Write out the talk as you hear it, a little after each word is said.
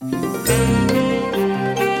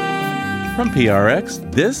From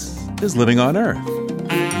PRX, this is Living on Earth.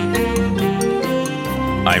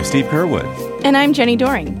 I'm Steve Kerwood. And I'm Jenny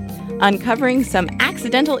Doring, uncovering some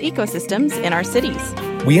accidental ecosystems in our cities.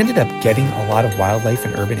 We ended up getting a lot of wildlife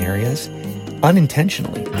in urban areas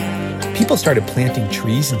unintentionally. People started planting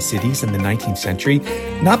trees in cities in the 19th century,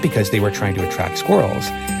 not because they were trying to attract squirrels,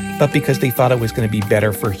 but because they thought it was going to be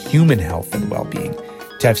better for human health and well-being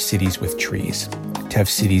to have cities with trees, to have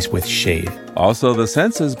cities with shade. Also, the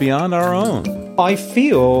senses beyond our own. I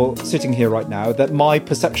feel, sitting here right now, that my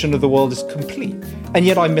perception of the world is complete. And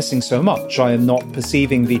yet I'm missing so much. I am not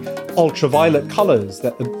perceiving the ultraviolet colours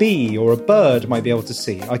that a bee or a bird might be able to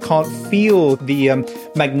see. I can't feel the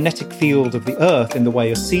magnetic field of the earth in the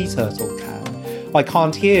way a sea turtle can. I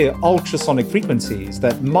can't hear ultrasonic frequencies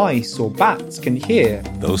that mice or bats can hear.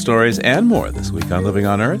 Those stories and more this week on Living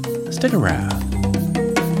on Earth. Stick around.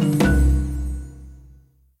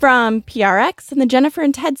 From PRX and the Jennifer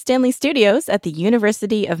and Ted Stanley Studios at the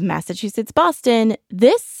University of Massachusetts, Boston,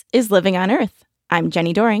 this is Living on Earth. I'm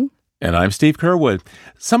Jenny Doring. And I'm Steve Kerwood.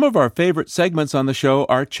 Some of our favorite segments on the show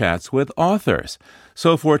are chats with authors.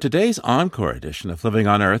 So for today's encore edition of Living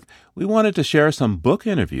on Earth, we wanted to share some book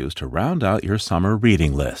interviews to round out your summer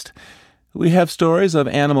reading list. We have stories of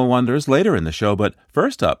animal wonders later in the show, but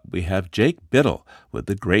first up, we have Jake Biddle with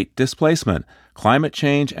The Great Displacement, Climate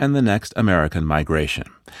Change and the Next American Migration.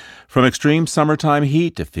 From extreme summertime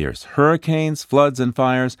heat to fierce hurricanes, floods, and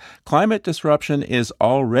fires, climate disruption is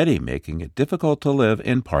already making it difficult to live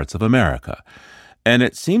in parts of America. And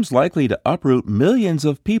it seems likely to uproot millions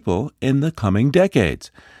of people in the coming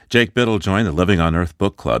decades. Jake Biddle joined the Living on Earth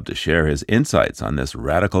book club to share his insights on this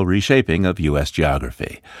radical reshaping of U.S.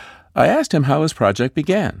 geography. I asked him how his project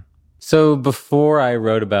began. So before I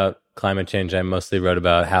wrote about climate change, I mostly wrote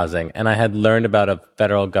about housing. And I had learned about a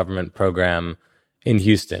federal government program in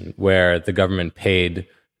Houston where the government paid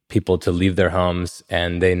people to leave their homes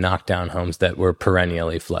and they knocked down homes that were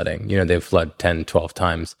perennially flooding. You know, they flood 10, 12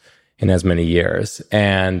 times in as many years.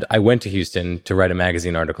 And I went to Houston to write a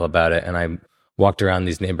magazine article about it. And I walked around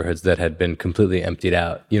these neighborhoods that had been completely emptied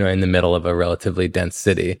out, you know, in the middle of a relatively dense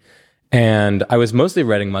city. And I was mostly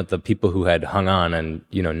writing about the people who had hung on and,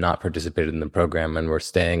 you know, not participated in the program and were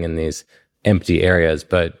staying in these empty areas.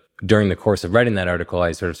 But during the course of writing that article,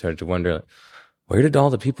 I sort of started to wonder, where did all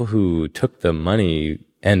the people who took the money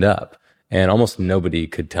end up? And almost nobody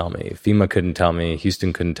could tell me. FEMA couldn't tell me.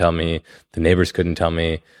 Houston couldn't tell me. The neighbors couldn't tell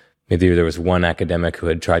me. Maybe there was one academic who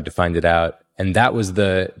had tried to find it out. And that was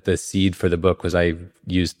the seed for the book. Was I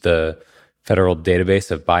used the federal database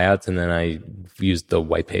of buyouts, and then I used the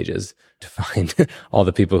white pages to find all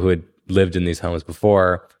the people who had lived in these homes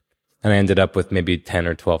before. And I ended up with maybe 10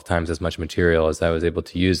 or 12 times as much material as I was able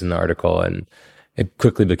to use in the article. And it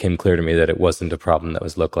quickly became clear to me that it wasn't a problem that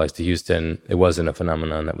was localized to Houston. It wasn't a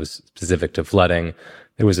phenomenon that was specific to flooding.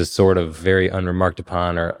 There was a sort of very unremarked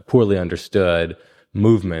upon or poorly understood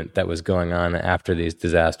movement that was going on after these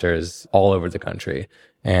disasters all over the country.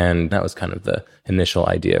 And that was kind of the initial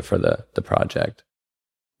idea for the project.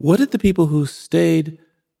 What did the people who stayed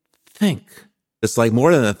think? It's like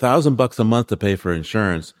more than $1,000 a month to pay for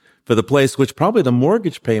insurance for the place, which probably the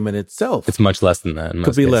mortgage payment itself. It's much less than that in most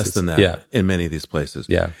could be cases. less than that Yeah. in many of these places.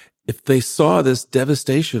 Yeah. If they saw this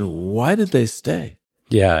devastation, why did they stay?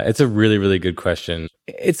 Yeah, it's a really, really good question.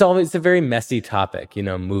 It's a very messy topic, you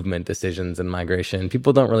know, movement decisions and migration.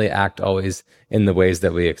 People don't really act always in the ways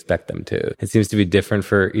that we expect them to. It seems to be different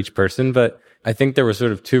for each person, but I think there were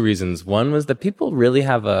sort of two reasons. One was that people really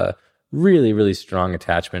have a really, really strong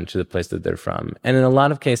attachment to the place that they're from. And in a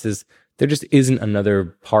lot of cases, there just isn't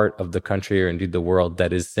another part of the country or indeed the world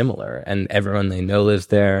that is similar. And everyone they know lives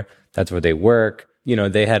there. That's where they work. You know,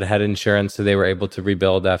 they had insurance, so they were able to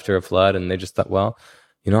rebuild after a flood. And they just thought, well,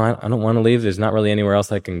 you know, I don't want to leave. There's not really anywhere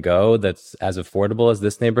else I can go that's as affordable as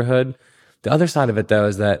this neighborhood. The other side of it, though,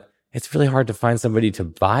 is that it's really hard to find somebody to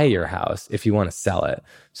buy your house if you want to sell it.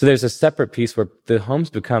 So there's a separate piece where the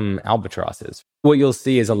homes become albatrosses. What you'll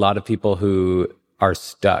see is a lot of people who are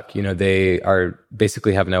stuck. You know, they are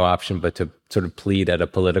basically have no option but to sort of plead at a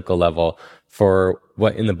political level for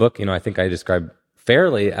what in the book, you know, I think I described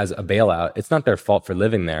fairly as a bailout. It's not their fault for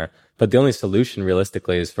living there, but the only solution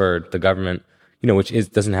realistically is for the government, you know, which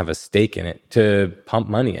doesn't have a stake in it, to pump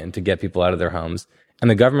money in to get people out of their homes. And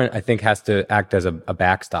the government, I think, has to act as a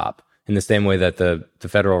backstop in the same way that the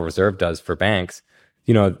Federal Reserve does for banks.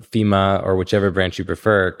 You know, FEMA or whichever branch you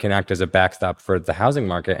prefer can act as a backstop for the housing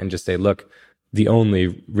market and just say, look, the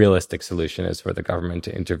only realistic solution is for the government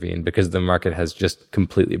to intervene because the market has just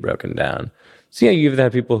completely broken down. So yeah, you either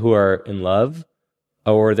have people who are in love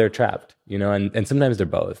or they're trapped, you know, and sometimes they're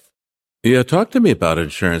both. Yeah, talk to me about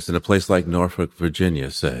insurance in a place like Norfolk, Virginia,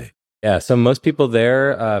 say. Yeah, so most people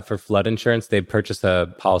there for flood insurance, they purchase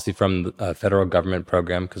a policy from a federal government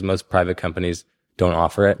program because most private companies don't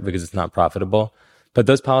offer it because it's not profitable. But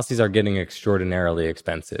those policies are getting extraordinarily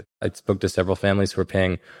expensive. I spoke to several families who are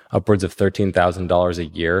paying upwards of $13,000 a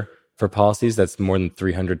year for policies. That's more than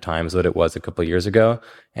 300 times what it was a couple of years ago.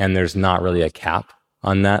 And there's not really a cap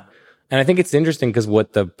on that. And I think it's interesting because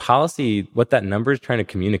what that number is trying to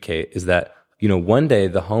communicate is that, one day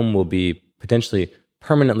the home will be potentially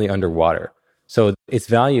permanently underwater. So its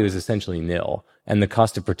value is essentially nil, and the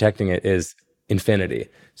cost of protecting it is infinity.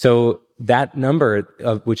 So that number,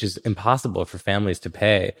 which is impossible for families to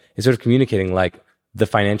pay, is sort of communicating like the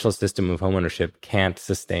financial system of homeownership can't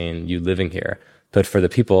sustain you living here. But for the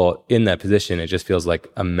people in that position, it just feels like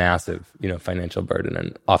a massive, financial burden,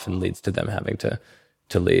 and often leads to them having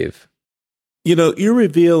to leave. You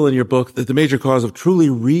reveal in your book that the major cause of truly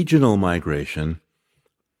regional migration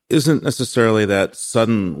isn't necessarily that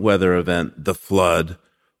sudden weather event, the flood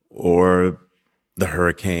or the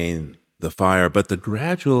hurricane, the fire, but the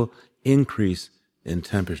gradual increase in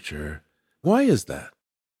temperature. Why is that?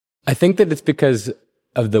 I think that it's because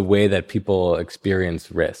of the way that people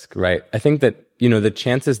experience risk, right? I think that, the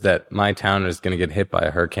chances that my town is going to get hit by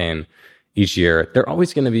a hurricane each year, they're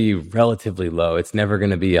always going to be relatively low. It's never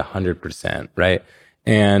going to be 100%, right?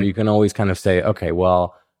 And you can always kind of say, okay,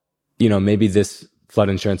 well, maybe this flood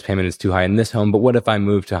insurance payment is too high in this home, but what if I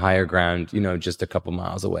move to higher ground, just a couple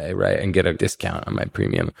miles away, right? And get a discount on my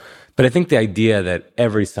premium. But I think the idea that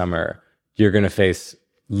every summer you're going to face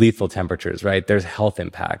lethal temperatures, right? There's health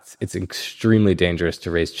impacts. It's extremely dangerous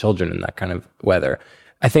to raise children in that kind of weather.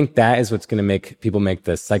 I think that is what's going to make people make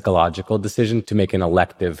the psychological decision to make an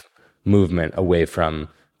elective movement away from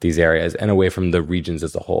these areas and away from the regions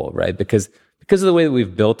as a whole, right? Because of the way that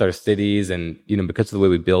we've built our cities and, because of the way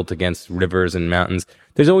we built against rivers and mountains,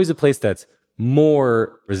 there's always a place that's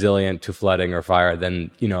more resilient to flooding or fire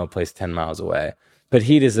than, a place 10 miles away. But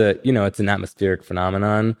heat is it's an atmospheric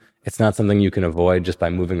phenomenon. It's not something you can avoid just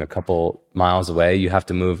by moving a couple miles away. You have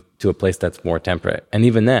to move to a place that's more temperate. And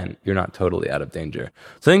even then, you're not totally out of danger.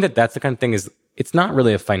 So I think that that's the kind of thing it's not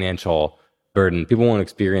really a financial burden. People won't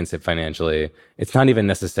experience it financially. It's not even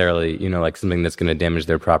necessarily, like something that's going to damage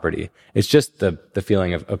their property. It's just the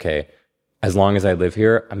feeling of, okay, as long as I live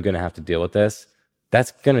here, I'm going to have to deal with this.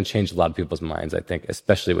 That's going to change a lot of people's minds, I think,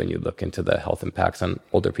 especially when you look into the health impacts on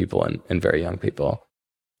older people and very young people.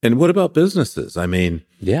 And what about businesses? I mean,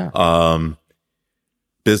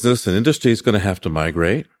 business and industry is going to have to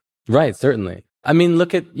migrate. Right, certainly. I mean,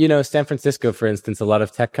 look at, San Francisco, for instance. A lot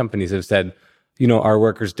of tech companies have said, our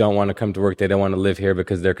workers don't want to come to work. They don't want to live here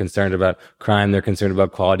because they're concerned about crime. They're concerned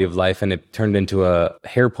about quality of life. And it turned into a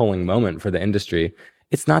hair-pulling moment for the industry.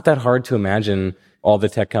 It's not that hard to imagine all the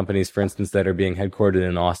tech companies, for instance, that are being headquartered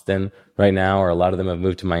in Austin right now, or a lot of them have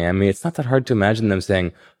moved to Miami. It's not that hard to imagine them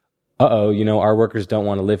saying, our workers don't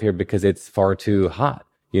want to live here because it's far too hot.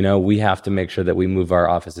 We have to make sure that we move our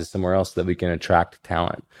offices somewhere else so that we can attract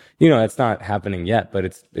talent. It's not happening yet, but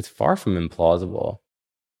it's far from implausible.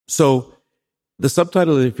 So the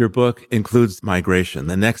subtitle of your book includes migration,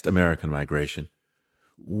 the next American migration.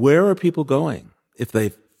 Where are people going if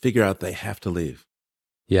they figure out they have to leave?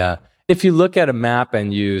 Yeah. If you look at a map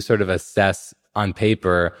and you sort of assess on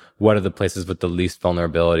paper what are the places with the least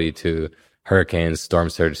vulnerability to hurricanes, storm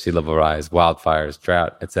surge, sea level rise, wildfires,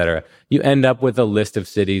 drought, etc., you end up with a list of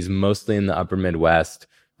cities mostly in the upper Midwest,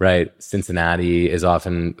 right? Cincinnati is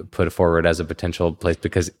often put forward as a potential place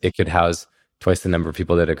because it could house twice the number of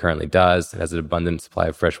people that it currently does. It has an abundant supply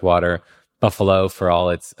of fresh water. Buffalo, for all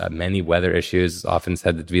its many weather issues, is often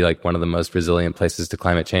said to be like one of the most resilient places to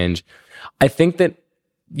climate change. I think that,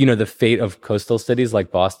 the fate of coastal cities like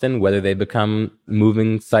Boston, whether they become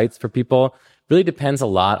moving sites for people, really depends a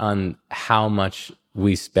lot on how much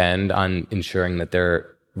we spend on ensuring that they're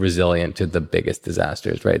resilient to the biggest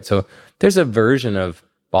disasters, right? So there's a version of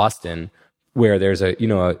Boston where there's a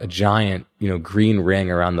giant, green ring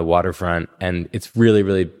around the waterfront, and it's really,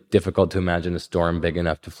 really difficult to imagine a storm big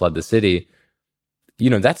enough to flood the city.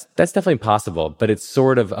 That's definitely possible, but it's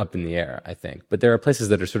sort of up in the air, I think. But there are places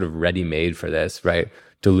that are sort of ready-made for this, right?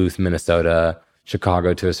 Duluth, Minnesota,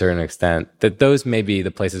 Chicago to a certain extent, that those may be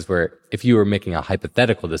the places where if you were making a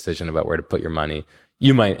hypothetical decision about where to put your money,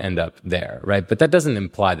 you might end up there, right? But that doesn't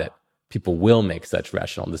imply that people will make such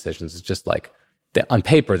rational decisions. It's just like on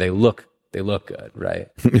paper, they look good, right?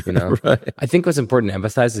 Right. I think what's important to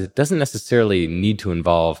emphasize is it doesn't necessarily need to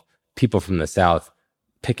involve people from the South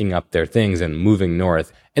picking up their things and moving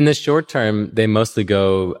north. In the short term, they mostly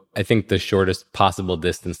go, I think, the shortest possible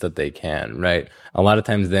distance that they can, right? A lot of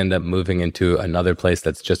times they end up moving into another place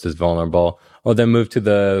that's just as vulnerable, or they move to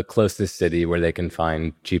the closest city where they can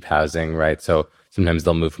find cheap housing, right? So sometimes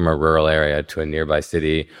they'll move from a rural area to a nearby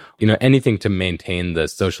city, anything to maintain the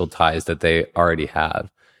social ties that they already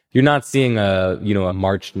have. You're not seeing a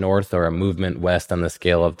march north or a movement west on the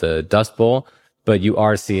scale of the Dust Bowl, but you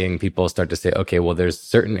are seeing people start to say, okay, well, there's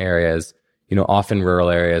certain areas, often rural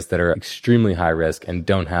areas that are extremely high risk and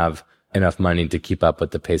don't have enough money to keep up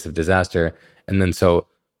with the pace of disaster. And then so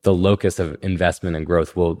the locus of investment and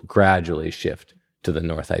growth will gradually shift to the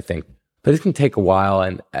north, I think. But it can take a while.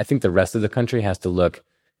 And I think the rest of the country has to look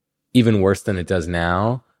even worse than it does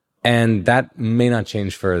now. And that may not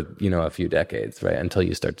change for, a few decades, right? Until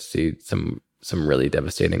you start to see some really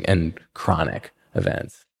devastating and chronic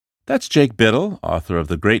events. That's Jake Biddle, author of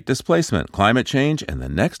The Great Displacement, Climate Change, and the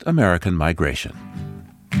Next American Migration.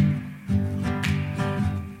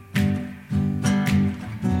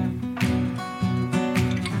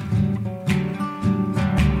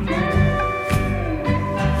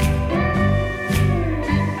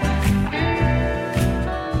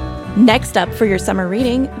 Next up for your summer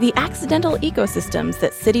reading, the accidental ecosystems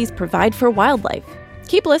that cities provide for wildlife.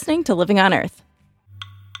 Keep listening to Living on Earth.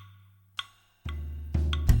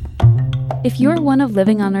 If you're one of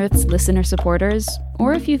Living on Earth's listener supporters,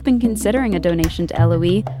 or if you've been considering a donation to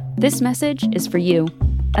LOE, this message is for you.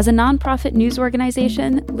 As a nonprofit news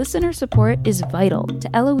organization, listener support is vital to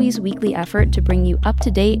LOE's weekly effort to bring you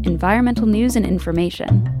up-to-date environmental news and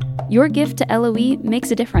information. Your gift to LOE makes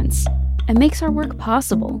a difference and makes our work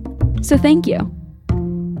possible. So thank you.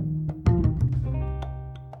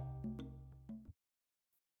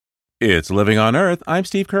 It's Living on Earth. I'm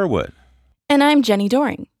Steve Curwood. And I'm Jenny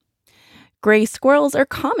Doring. Gray squirrels are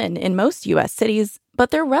common in most U.S. cities, but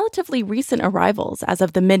they're relatively recent arrivals as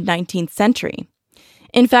of the mid-19th century.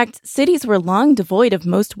 In fact, cities were long devoid of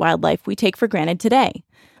most wildlife we take for granted today,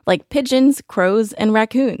 like pigeons, crows, and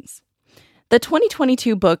raccoons. The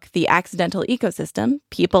 2022 book, The Accidental Ecosystem,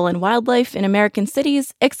 People and Wildlife in American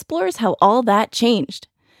Cities, explores how all that changed.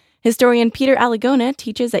 Historian Peter Alagona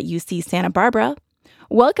teaches at UC Santa Barbara.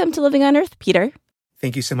 Welcome to Living on Earth, Peter.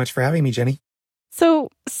 Thank you so much for having me, Jenny. So,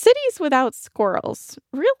 cities without squirrels,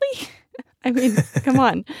 really? I mean, come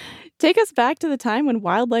on. Take us back to the time when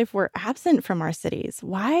wildlife were absent from our cities.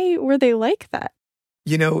 Why were they like that?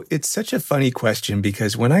 It's such a funny question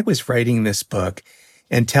because when I was writing this book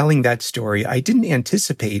and telling that story, I didn't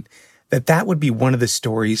anticipate that would be one of the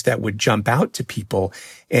stories that would jump out to people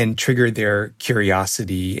and trigger their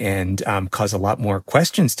curiosity and cause a lot more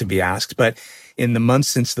questions to be asked. But in the months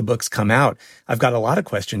since the book's come out, I've got a lot of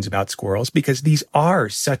questions about squirrels because these are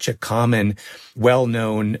such a common,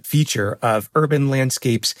 well-known feature of urban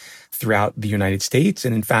landscapes throughout the United States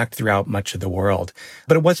and, in fact, throughout much of the world.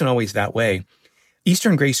 But it wasn't always that way.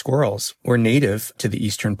 Eastern gray squirrels were native to the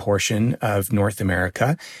eastern portion of North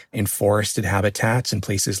America in forested habitats in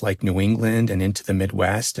places like New England and into the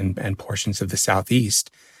Midwest and portions of the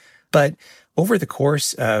Southeast. But over the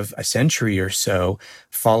course of a century or so,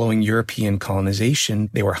 following European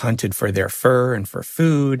colonization, they were hunted for their fur and for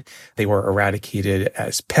food. They were eradicated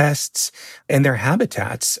as pests, and their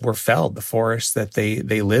habitats were felled. The forests that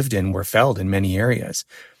they lived in were felled in many areas.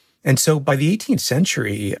 And so by the 18th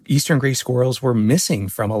century, eastern gray squirrels were missing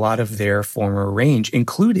from a lot of their former range,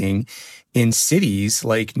 including in cities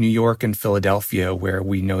like New York and Philadelphia, where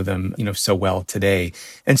we know them, so well today.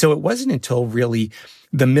 And so it wasn't until really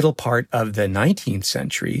the middle part of the 19th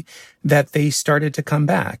century that they started to come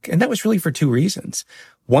back. And that was really for two reasons.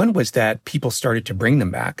 One was that people started to bring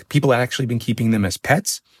them back. People had actually been keeping them as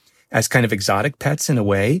pets, as kind of exotic pets in a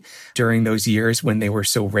way during those years when they were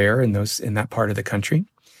so rare in that part of the country.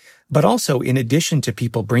 But also, in addition to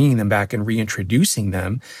people bringing them back and reintroducing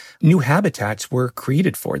them, new habitats were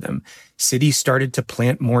created for them. Cities started to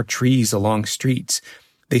plant more trees along streets.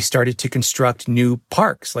 They started to construct new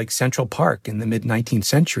parks like Central Park in the mid-19th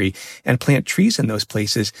century and plant trees in those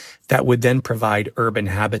places that would then provide urban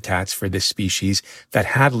habitats for this species that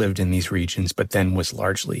had lived in these regions but then was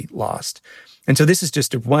largely lost. And so this is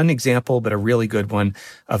just one example, but a really good one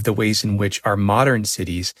of the ways in which our modern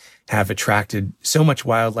cities have attracted so much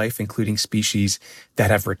wildlife, including species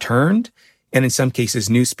that have returned, and in some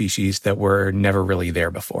cases, new species that were never really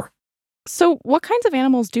there before. So what kinds of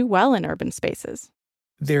animals do well in urban spaces?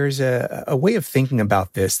 There's a way of thinking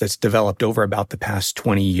about this that's developed over about the past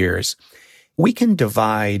 20 years. We can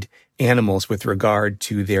divide animals with regard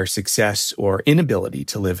to their success or inability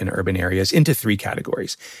to live in urban areas into three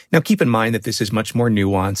categories. Now, keep in mind that this is much more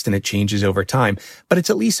nuanced and it changes over time, but it's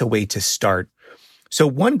at least a way to start. So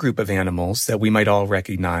one group of animals that we might all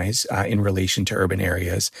recognize in relation to urban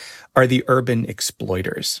areas are the urban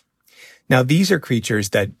exploiters. Now, these are creatures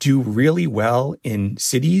that do really well in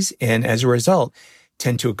cities and as a result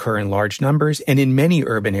tend to occur in large numbers and in many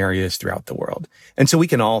urban areas throughout the world. And so we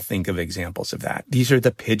can all think of examples of that. These are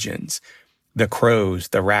the pigeons, the crows,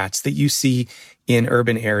 the rats that you see in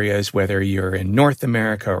urban areas, whether you're in North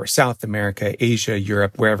America or South America, Asia,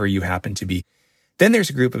 Europe, wherever you happen to be. Then there's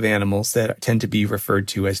a group of animals that tend to be referred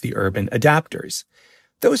to as the urban adapters.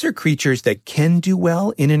 Those are creatures that can do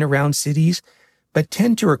well in and around cities, but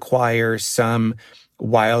tend to require some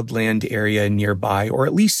wildland area nearby, or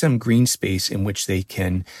at least some green space in which they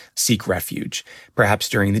can seek refuge, perhaps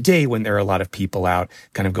during the day when there are a lot of people out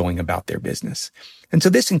kind of going about their business. And so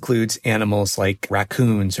this includes animals like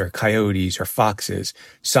raccoons or coyotes or foxes,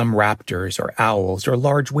 some raptors or owls, or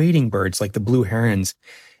large wading birds like the blue herons.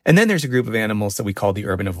 And then there's a group of animals that we call the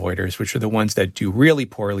urban avoiders, which are the ones that do really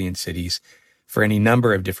poorly in cities for any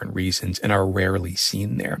number of different reasons and are rarely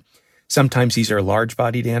seen there. Sometimes these are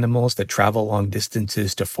large-bodied animals that travel long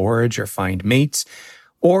distances to forage or find mates,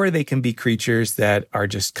 or they can be creatures that are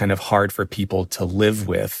just kind of hard for people to live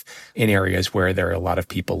with in areas where there are a lot of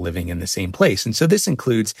people living in the same place. And so this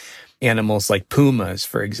includes animals like pumas,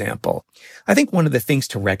 for example. I think one of the things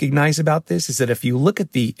to recognize about this is that if you look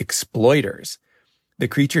at the exploiters, the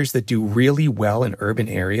creatures that do really well in urban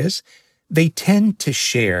areas, they tend to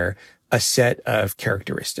share a set of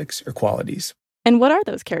characteristics or qualities. And what are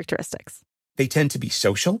those characteristics? They tend to be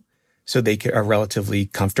social, so they are relatively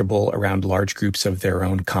comfortable around large groups of their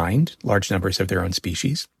own kind, large numbers of their own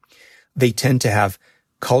species. They tend to have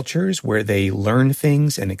cultures where they learn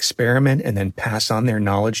things and experiment and then pass on their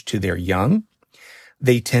knowledge to their young.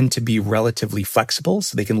 They tend to be relatively flexible,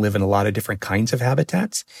 so they can live in a lot of different kinds of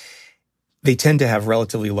habitats. They tend to have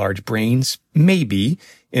relatively large brains, maybe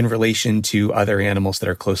in relation to other animals that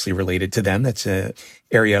are closely related to them. That's an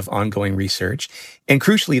area of ongoing research. And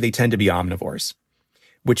crucially, they tend to be omnivores,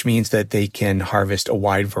 which means that they can harvest a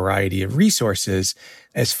wide variety of resources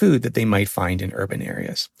as food that they might find in urban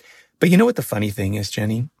areas. But you know what the funny thing is,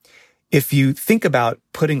 Jenny? If you think about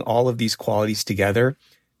putting all of these qualities together,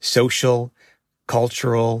 social,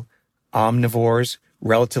 cultural, omnivores,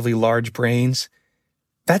 relatively large brains,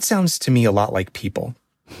 that sounds to me a lot like people.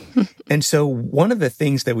 And so one of the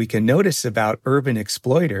things that we can notice about urban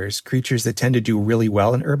exploiters, creatures that tend to do really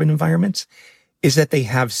well in urban environments, is that they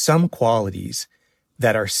have some qualities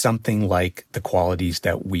that are something like the qualities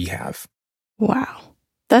that we have. Wow.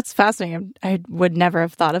 That's fascinating. I would never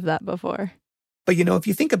have thought of that before. But, you know, if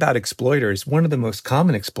you think about exploiters, one of the most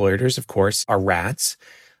common exploiters, of course, are rats.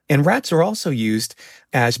 And rats are also used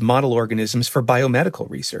as model organisms for biomedical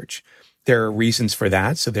research. There are reasons for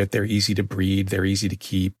that, so that they're easy to breed, they're easy to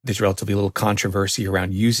keep. There's relatively little controversy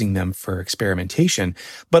around using them for experimentation,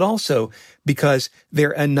 but also because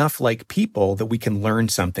they're enough like people that we can learn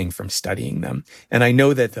something from studying them. And I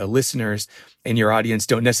know that the listeners in your audience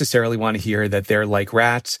don't necessarily want to hear that they're like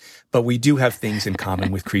rats, but we do have things in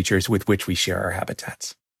common with creatures with which we share our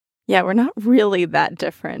habitats. Yeah, we're not really that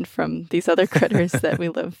different from these other critters that we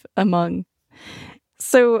live among.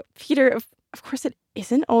 So, Peter, of course, it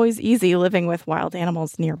isn't always easy living with wild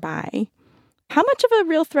animals nearby. How much of a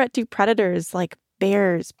real threat do predators like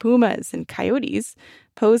bears, pumas, and coyotes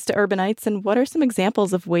pose to urbanites, and what are some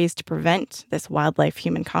examples of ways to prevent this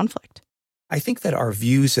wildlife-human conflict? I think that our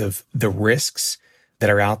views of the risks that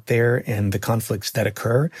are out there and the conflicts that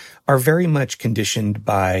occur are very much conditioned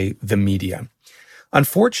by the media.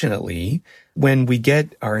 Unfortunately, when we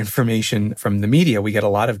get our information from the media, we get a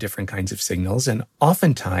lot of different kinds of signals, and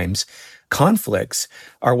oftentimes conflicts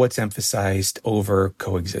are what's emphasized over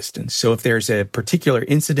coexistence. So if there's a particular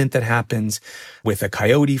incident that happens with a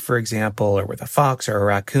coyote, for example, or with a fox or a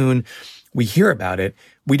raccoon, we hear about it.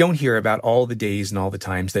 We don't hear about all the days and all the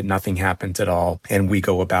times that nothing happens at all, and we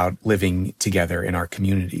go about living together in our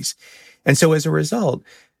communities. And so as a result,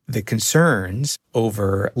 the concerns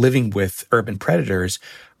over living with urban predators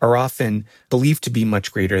are often believed to be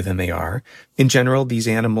much greater than they are. In general, these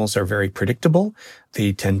animals are very predictable.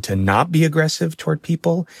 They tend to not be aggressive toward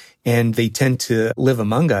people, and they tend to live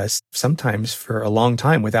among us sometimes for a long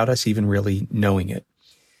time without us even really knowing it.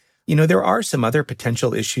 You know, there are some other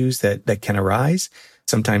potential issues that can arise.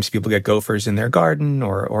 Sometimes people get gophers in their garden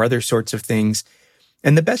or other sorts of things.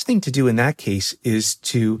 And the best thing to do in that case is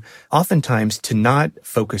to oftentimes to not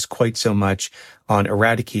focus quite so much on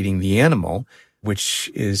eradicating the animal, which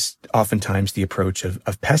is oftentimes the approach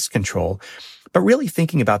of pest control, but really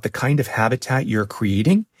thinking about the kind of habitat you're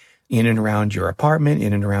creating in and around your apartment,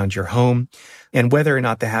 in and around your home, and whether or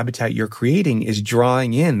not the habitat you're creating is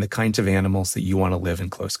drawing in the kinds of animals that you want to live in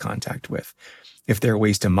close contact with. If there are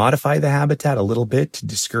ways to modify the habitat a little bit to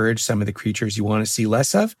discourage some of the creatures you want to see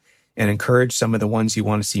less of and encourage some of the ones you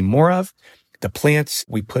want to see more of, the plants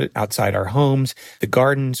we put outside our homes, the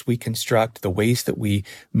gardens we construct, the ways that we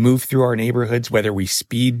move through our neighborhoods, whether we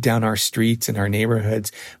speed down our streets in our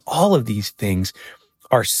neighborhoods, all of these things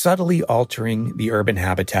are subtly altering the urban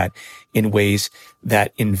habitat in ways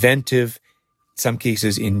that inventive, in some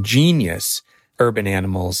cases ingenious, urban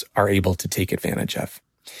animals are able to take advantage of.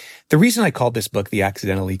 The reason I called this book The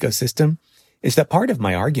Accidental Ecosystem is that part of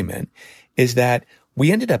my argument is that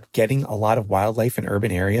we ended up getting a lot of wildlife in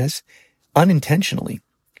urban areas unintentionally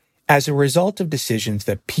as a result of decisions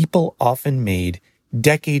that people often made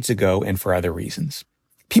decades ago and for other reasons.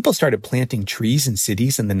 People started planting trees in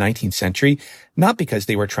cities in the 19th century, not because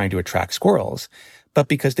they were trying to attract squirrels, but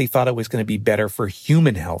because they thought it was going to be better for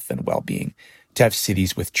human health and well-being to have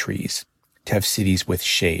cities with trees, to have cities with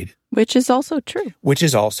shade. Which is also true. Which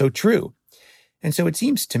is also true. And so it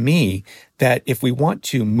seems to me that if we want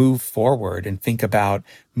to move forward and think about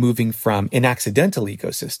moving from an accidental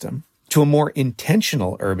ecosystem to a more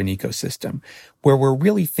intentional urban ecosystem, where we're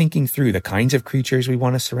really thinking through the kinds of creatures we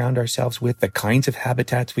want to surround ourselves with, the kinds of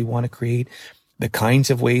habitats we want to create, the kinds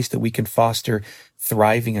of ways that we can foster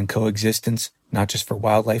thriving and coexistence, not just for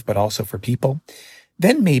wildlife, but also for people,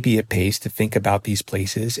 then maybe it pays to think about these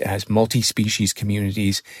places as multi-species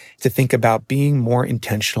communities, to think about being more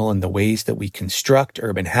intentional in the ways that we construct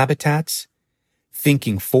urban habitats,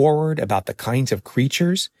 thinking forward about the kinds of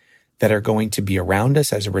creatures that are going to be around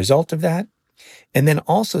us as a result of that, and then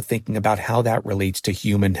also thinking about how that relates to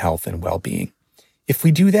human health and well-being. If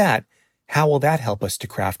we do that, how will that help us to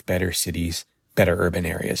craft better cities, better urban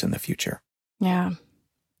areas in the future? Yeah.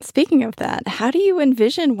 Speaking of that, how do you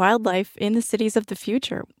envision wildlife in the cities of the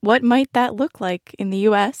future? What might that look like in the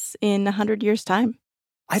U.S. in 100 years' time?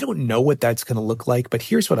 I don't know what that's going to look like, but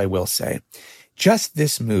here's what I will say. Just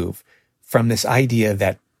this move from this idea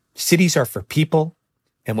that cities are for people,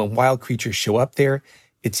 and when wild creatures show up there,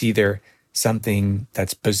 it's either something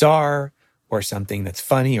that's bizarre or something that's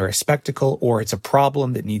funny or a spectacle, or it's a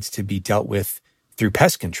problem that needs to be dealt with through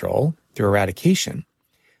pest control, through eradication.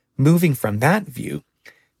 Moving from that view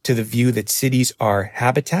to the view that cities are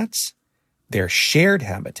habitats, they're shared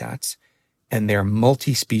habitats, and they're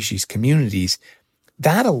multi-species communities,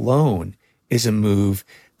 that alone is a move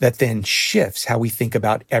that then shifts how we think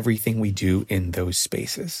about everything we do in those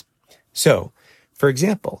spaces. So, for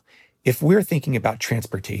example, if we're thinking about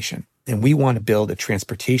transportation and we want to build a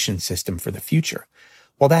transportation system for the future,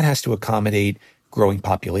 well, that has to accommodate growing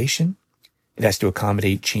population. It has to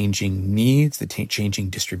accommodate changing needs, the changing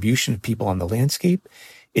distribution of people on the landscape.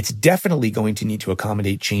 It's definitely going to need to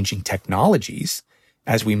accommodate changing technologies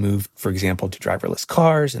as we move, for example, to driverless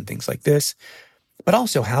cars and things like this. But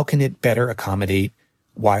also, how can it better accommodate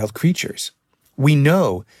wild creatures? We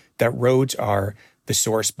know that roads are the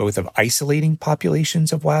source both of isolating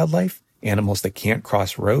populations of wildlife, animals that can't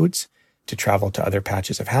cross roads to travel to other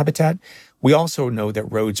patches of habitat. We also know that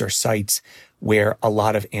roads are sites where a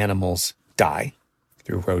lot of animals die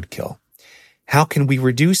through roadkill. How can we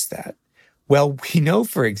reduce that? Well, we know,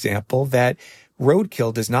 for example, that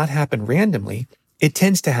roadkill does not happen randomly. It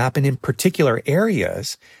tends to happen in particular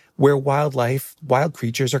areas where wild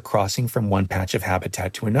creatures are crossing from one patch of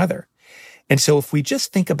habitat to another. And so if we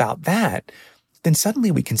just think about that, then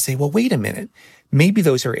suddenly we can say, well, wait a minute. Maybe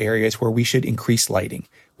those are areas where we should increase lighting,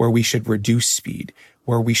 where we should reduce speed,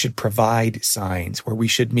 where we should provide signs, where we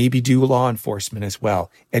should maybe do law enforcement as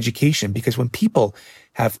well, education, because when people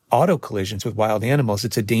have auto collisions with wild animals,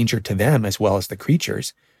 it's a danger to them as well as the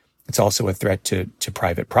creatures. It's also a threat to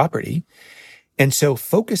private property. And so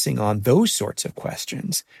focusing on those sorts of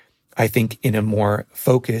questions, I think in a more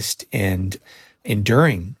focused and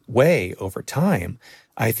enduring way over time,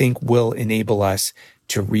 I think will enable us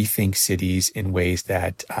to rethink cities in ways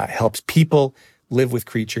that helps people live with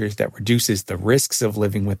creatures, that reduces the risks of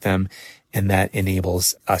living with them, and that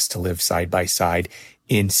enables us to live side by side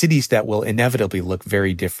in cities that will inevitably look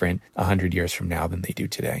very different 100 years from now than they do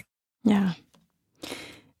today. Yeah.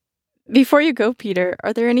 Before you go, Peter,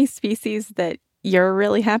 are there any species that you're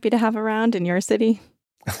really happy to have around in your city?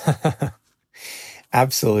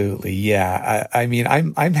 Absolutely. Yeah. I mean,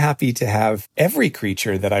 I'm happy to have every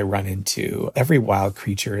creature that I run into. Every wild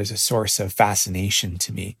creature is a source of fascination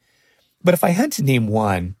to me. But if I had to name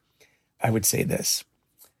one, I would say this.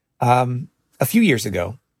 A few years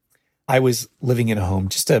ago, I was living in a home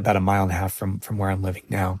just about 1.5 miles from where I'm living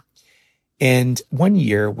now. And one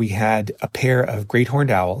year we had a pair of great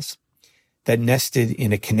horned owls that nested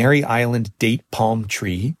in a Canary Island date palm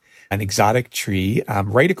tree, an exotic tree,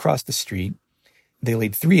 right across the street. They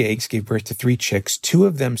laid 3 eggs, gave birth to 3 chicks. 2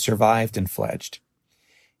 of them survived and fledged.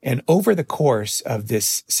 And over the course of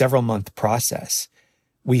this several-month process,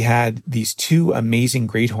 we had these 2 amazing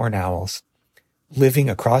great horned owls living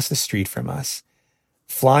across the street from us,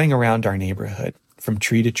 flying around our neighborhood from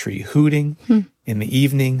tree to tree, hooting in the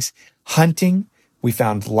evenings, hunting. We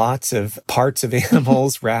found lots of parts of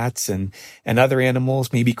animals, rats and other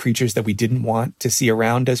animals, maybe creatures that we didn't want to see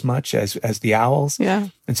around as much as the owls. Yeah.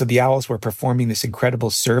 And so the owls were performing this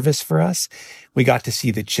incredible service for us. We got to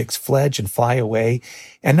see the chicks fledge and fly away.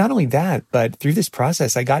 And not only that, but through this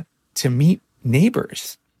process, I got to meet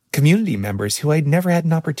neighbors, community members who I'd never had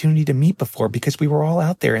an opportunity to meet before because we were all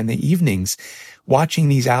out there in the evenings watching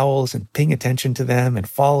these owls and paying attention to them and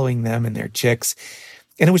following them and their chicks.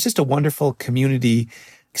 And it was just a wonderful community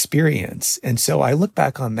experience. And so I look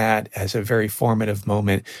back on that as a very formative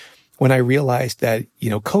moment when I realized that,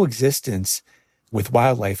 coexistence with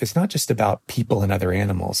wildlife is not just about people and other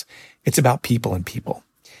animals. It's about people and people.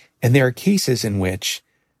 And there are cases in which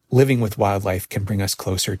living with wildlife can bring us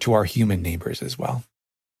closer to our human neighbors as well.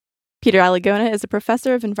 Peter Alagona is a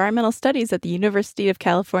professor of environmental studies at the University of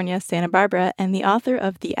California, Santa Barbara, and the author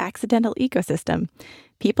of The Accidental Ecosystem: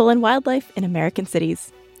 People and Wildlife in American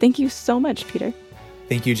Cities. Thank you so much, Peter.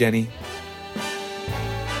 Thank you, Jenny.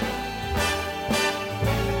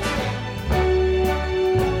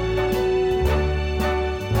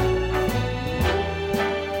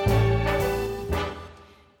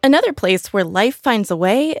 Another place where life finds a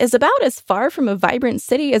way is about as far from a vibrant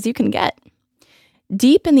city as you can get.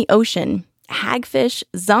 Deep in the ocean, hagfish,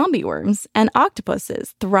 zombie worms, and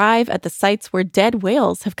octopuses thrive at the sites where dead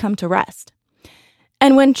whales have come to rest.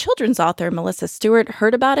 And when children's author Melissa Stewart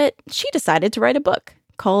heard about it, she decided to write a book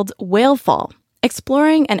called Whalefall: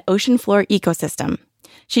 Exploring an Ocean Floor Ecosystem.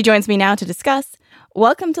 She joins me now to discuss.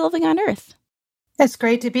 Welcome to Living on Earth. It's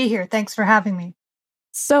great to be here. Thanks for having me.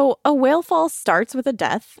 So a whalefall starts with a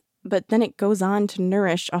death, but then it goes on to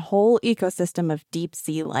nourish a whole ecosystem of deep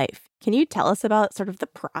sea life. Can you tell us about sort of the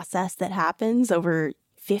process that happens over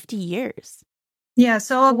 50 years? Yeah,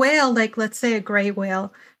 so a whale, like let's say a gray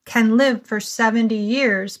whale, can live for 70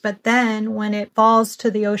 years, but then when it falls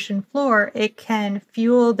to the ocean floor, it can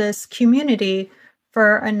fuel this community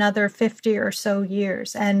for another 50 or so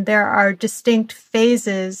years. And there are distinct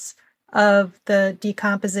phases of the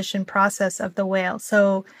decomposition process of the whale.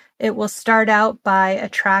 So it will start out by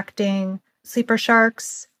attracting sleeper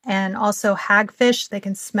sharks and also hagfish. They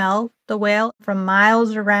can smell the whale from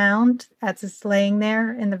miles around as it's laying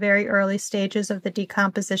there in the very early stages of the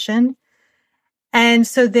decomposition. And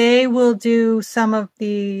so they will do some of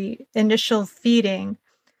the initial feeding.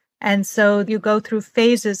 And so you go through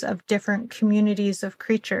phases of different communities of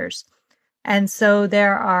creatures. And so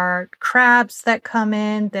there are crabs that come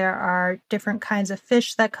in, there are different kinds of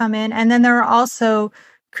fish that come in, and then there are also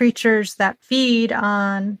creatures that feed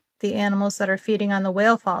on the animals that are feeding on the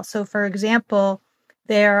whalefall. So for example,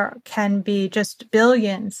 there can be just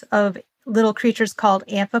billions of little creatures called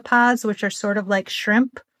amphipods, which are sort of like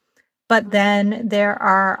shrimp. But then there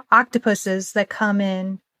are octopuses that come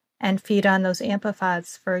in and feed on those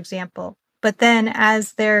amphipods, for example. But then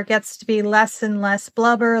as there gets to be less and less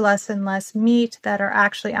blubber, less and less meat that are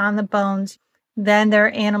actually on the bones, then there are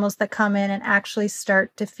animals that come in and actually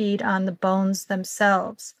start to feed on the bones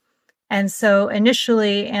themselves. And so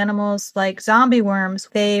initially, animals like zombie worms,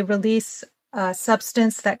 they release a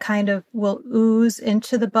substance that kind of will ooze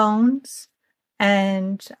into the bones,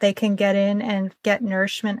 and they can get in and get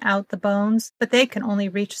nourishment out the bones, but they can only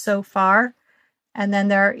reach so far. And then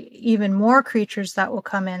there are even more creatures that will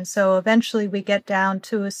come in. So eventually we get down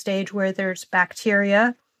to a stage where there's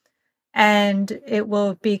bacteria, and it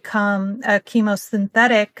will become a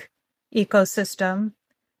chemosynthetic ecosystem.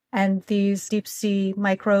 And these deep sea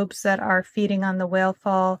microbes that are feeding on the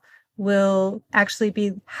whalefall will actually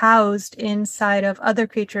be housed inside of other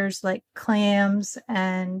creatures like clams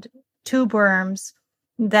and tube worms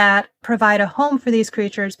that provide a home for these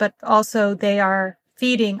creatures, but also they are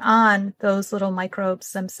feeding on those little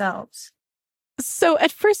microbes themselves. So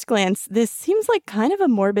at first glance, this seems like kind of a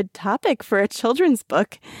morbid topic for a children's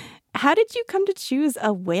book. How did you come to choose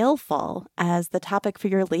a whalefall as the topic for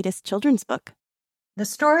your latest children's book? The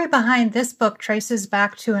story behind this book traces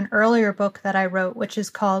back to an earlier book that I wrote, which is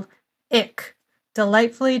called Ick: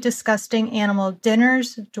 Delightfully Disgusting Animal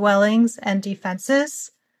Dinners, Dwellings, and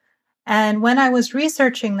Defenses. And when I was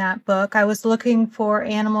researching that book, I was looking for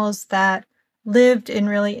animals that lived in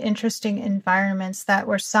really interesting environments that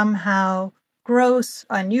were somehow gross,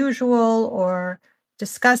 unusual, or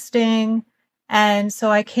disgusting. And so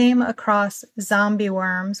I came across zombie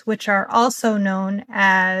worms, which are also known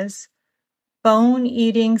as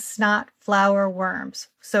bone-eating snot flower worms.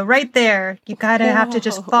 So right there, you kind of have to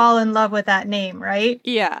just fall in love with that name, right?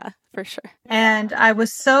 Yeah, for sure. And I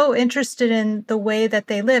was so interested in the way that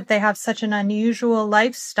they live. They have such an unusual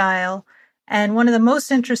lifestyle. And one of the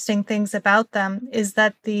most interesting things about them is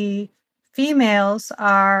that the females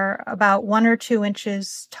are about 1 or 2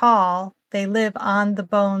 inches tall. They live on the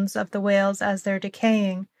bones of the whales as they're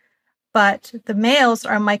decaying. But the males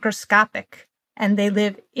are microscopic, and they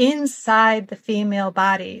live inside the female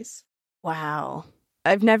bodies. Wow.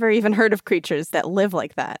 I've never even heard of creatures that live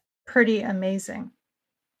like that. Pretty amazing.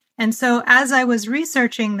 And so as I was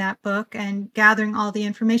researching that book and gathering all the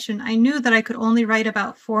information, I knew that I could only write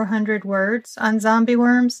about 400 words on zombie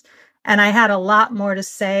worms. And I had a lot more to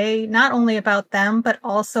say, not only about them, but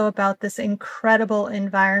also about this incredible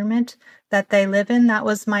environment that they live in. That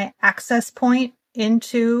was my access point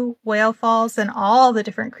into whale falls and all the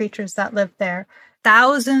different creatures that live there.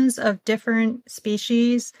 Thousands of different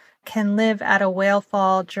species can live at a whale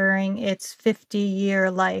fall during its 50-year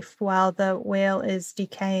life while the whale is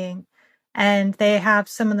decaying. And they have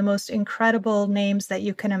some of the most incredible names that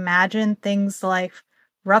you can imagine, things like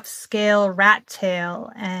rough scale rat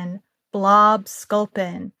tail and blob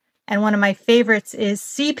sculpin. And one of my favorites is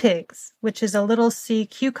sea pigs, which is a little sea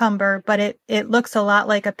cucumber, but it looks a lot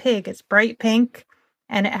like a pig. It's bright pink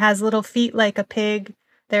and it has little feet like a pig.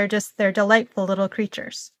 They're delightful little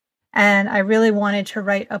creatures. And I really wanted to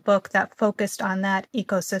write a book that focused on that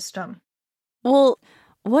ecosystem. Well,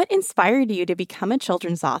 what inspired you to become a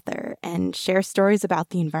children's author and share stories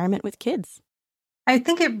about the environment with kids? I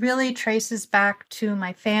think it really traces back to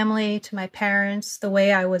my family, to my parents, the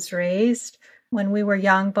way I was raised. When we were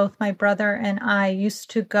young, both my brother and I used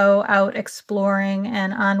to go out exploring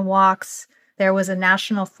and on walks. There was a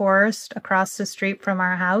national forest across the street from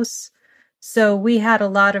our house. So we had a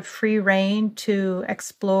lot of free rein to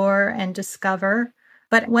explore and discover.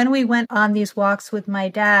 But when we went on these walks with my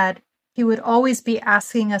dad, he would always be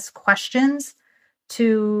asking us questions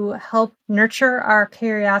to help nurture our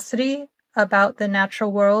curiosity about the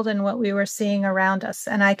natural world and what we were seeing around us.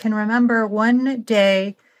 And I can remember one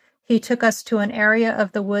day he took us to an area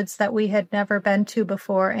of the woods that we had never been to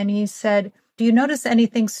before. And he said, "Do you notice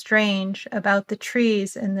anything strange about the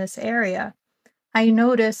trees in this area?" I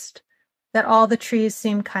noticed that all the trees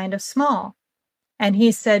seemed kind of small. And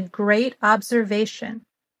he said, "Great observation.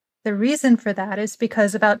 The reason for that is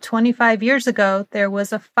because about 25 years ago, there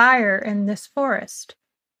was a fire in this forest.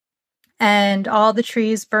 And all the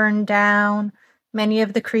trees burned down. Many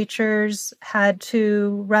of the creatures had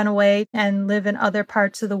to run away and live in other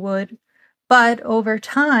parts of the wood. But over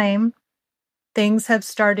time, things have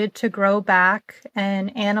started to grow back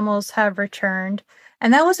and animals have returned."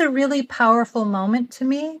 And that was a really powerful moment to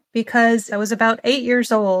me because I was about 8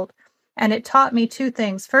 years old and it taught me 2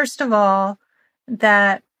 things. First of all,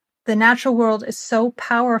 that the natural world is so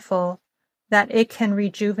powerful that it can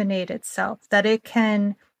rejuvenate itself, that it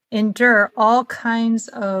can endure all kinds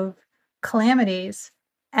of calamities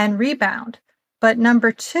and rebound. But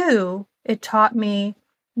number 2, it taught me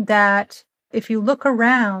that if you look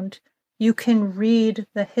around, you can read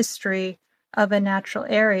the history of a natural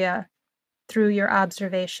area through your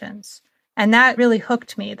observations. And that really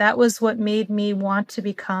hooked me. That was what made me want to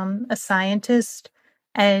become a scientist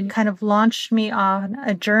and kind of launched me on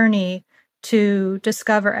a journey to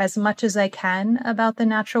discover as much as I can about the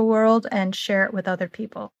natural world and share it with other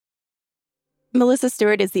people. Melissa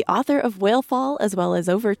Stewart is the author of Whale Fall, as well as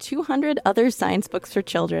over 200 other science books for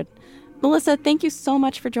children. Melissa, thank you so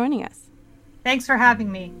much for joining us. Thanks for having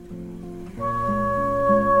me.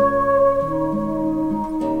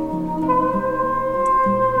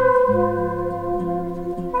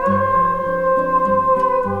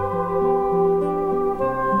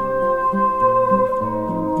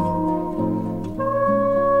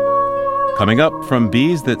 Coming up, from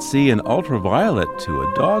bees that see in ultraviolet to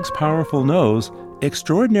a dog's powerful nose,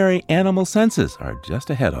 extraordinary animal senses are just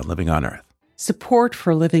ahead on Living on Earth. Support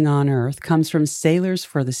for Living on Earth comes from Sailors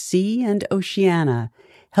for the Sea and Oceana,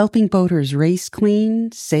 helping boaters race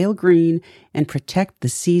clean, sail green, and protect the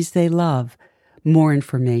seas they love. More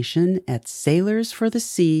information at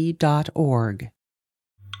sailorsforthesea.org.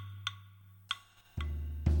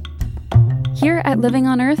 Here at Living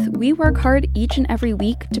on Earth, we work hard each and every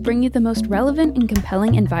week to bring you the most relevant and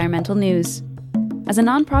compelling environmental news. As a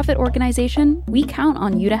nonprofit organization, we count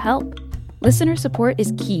on you to help. Listener support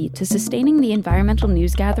is key to sustaining the environmental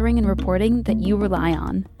news gathering and reporting that you rely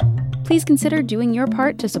on. Please consider doing your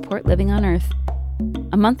part to support Living on Earth.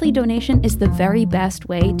 A monthly donation is the very best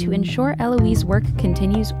way to ensure LOE's work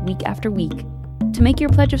continues week after week. To make your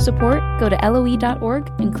pledge of support, go to LOE.org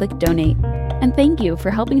and click Donate. And thank you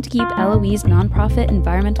for helping to keep LOE's nonprofit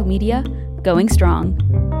environmental media going strong.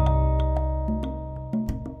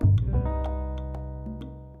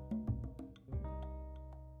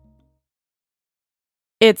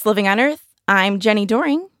 It's Living on Earth. I'm Jenny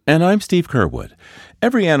Doring. And I'm Steve Curwood.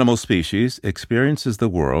 Every animal species experiences the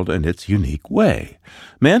world in its unique way.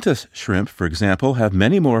 Mantis shrimp, for example, have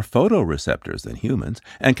many more photoreceptors than humans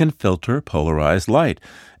and can filter polarized light.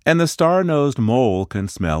 And the star-nosed mole can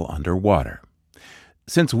smell underwater.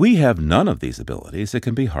 Since we have none of these abilities, it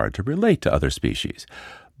can be hard to relate to other species.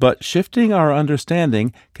 But shifting our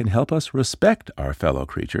understanding can help us respect our fellow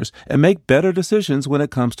creatures and make better decisions when it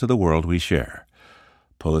comes to the world we share.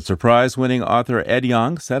 Pulitzer Prize-winning author Ed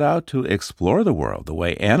Yong set out to explore the world the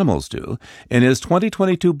way animals do in his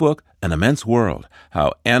 2022 book, An Immense World,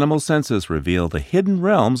 How Animal Senses Reveal the Hidden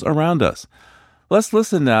Realms Around Us. Let's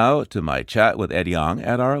listen now to my chat with Ed Yong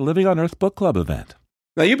at our Living on Earth Book Club event.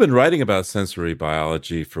 Now, you've been writing about sensory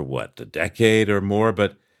biology for, a decade or more,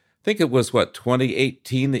 but I think it was,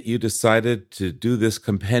 2018 that you decided to do this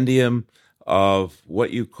compendium of what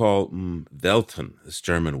you call Welten, this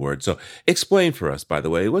German word. So explain for us, by the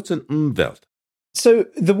way, what's an Umwelt? So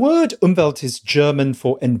the word Umwelt is German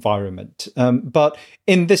for environment. But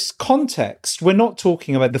in this context, we're not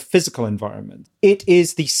talking about the physical environment. It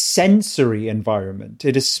is the sensory environment.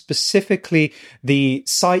 It is specifically the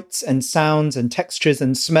sights and sounds and textures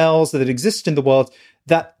and smells that exist in the world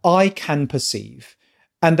that I can perceive,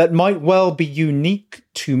 and that might well be unique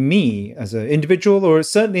to me as an individual or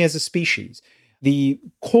certainly as a species. The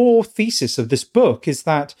core thesis of this book is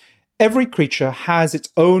that every creature has its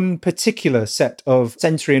own particular set of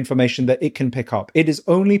sensory information that it can pick up. It is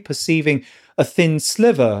only perceiving a thin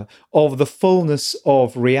sliver of the fullness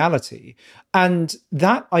of reality. And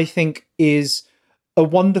that, I think, is a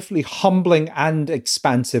wonderfully humbling and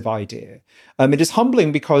expansive idea. It is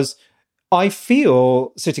humbling because I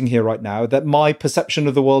feel, sitting here right now, that my perception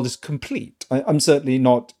of the world is complete. I'm certainly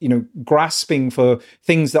not, grasping for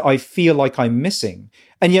things that I feel like I'm missing.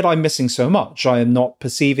 And yet I'm missing so much. I am not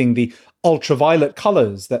perceiving the ultraviolet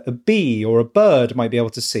colors that a bee or a bird might be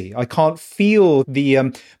able to see. I can't feel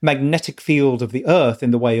the magnetic field of the earth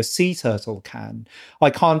in the way a sea turtle can. I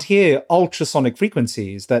can't hear ultrasonic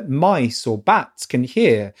frequencies that mice or bats can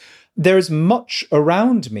hear. There is much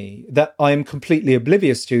around me that I am completely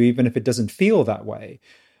oblivious to, even if it doesn't feel that way.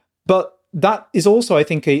 But that is also, I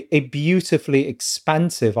think, a beautifully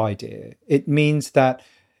expansive idea. It means that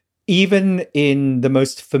even in the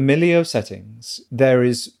most familiar settings, there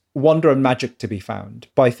is wonder and magic to be found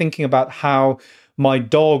by thinking about how my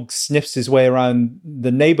dog sniffs his way around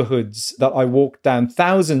the neighborhoods that I walk down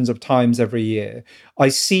thousands of times every year. I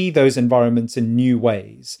see those environments in new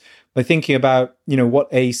ways. By thinking about, what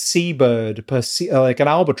a seabird, like an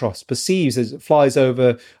albatross, perceives as it flies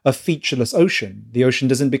over a featureless ocean. The ocean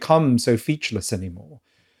doesn't become so featureless anymore.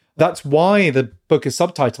 That's why the book is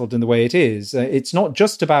subtitled in the way it is. It's not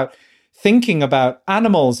just about thinking about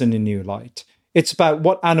animals in a new light. It's about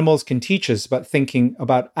what animals can teach us about thinking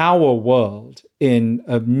about our world in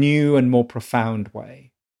a new and more profound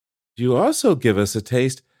way. You also give us a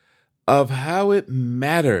taste of how it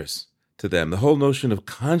matters to them, the whole notion of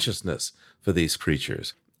consciousness for these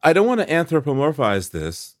creatures. I don't want to anthropomorphize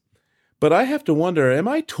this, but I have to wonder, am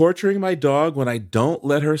I torturing my dog when I don't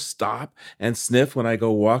let her stop and sniff when I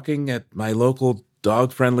go walking at my local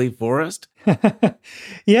dog-friendly forest?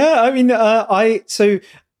 Yeah,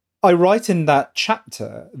 I write in that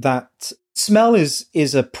chapter that smell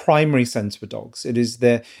is a primary sense for dogs. It is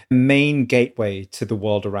their main gateway to the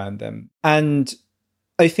world around them. And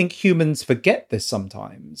I think humans forget this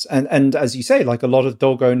sometimes. And as you say, like a lot of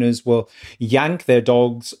dog owners will yank their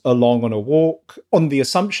dogs along on a walk on the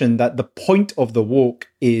assumption that the point of the walk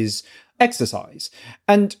is exercise.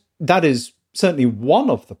 And that is certainly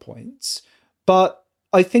one of the points. But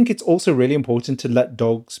I think it's also really important to let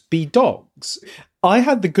dogs be dogs. I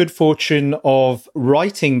had the good fortune of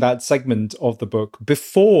writing that segment of the book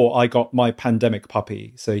before I got my pandemic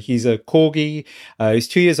puppy. So he's a corgi. He's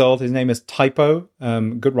 2 years old. His name is Typo.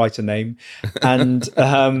 Good writer name. And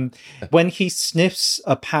when he sniffs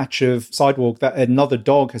a patch of sidewalk that another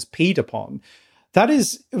dog has peed upon, that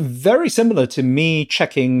is very similar to me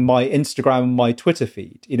checking my Instagram and my Twitter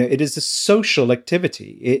feed. It is a social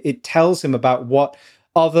activity. It tells him about what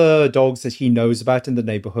other dogs that he knows about in the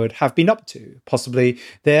neighborhood have been up to, possibly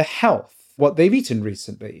their health, what they've eaten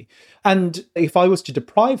recently. And if I was to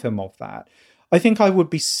deprive him of that, I think I would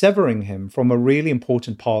be severing him from a really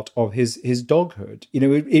important part of his doghood.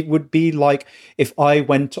 It would be like if I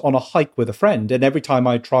went on a hike with a friend and every time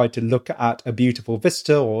I tried to look at a beautiful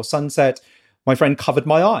vista or sunset, my friend covered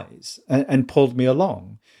my eyes and pulled me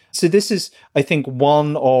along. So this is, I think,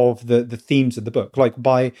 one of the themes of the book. Like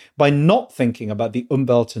by not thinking about the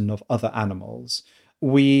Umwelten of other animals,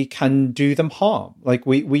 we can do them harm. Like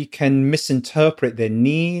we can misinterpret their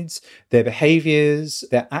needs, their behaviors,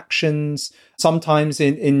 their actions, sometimes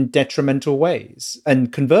in detrimental ways.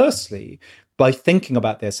 And conversely, by thinking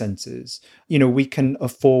about their senses, we can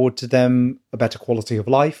afford to them a better quality of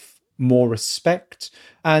life, more respect,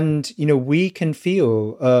 and, we can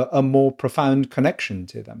feel a more profound connection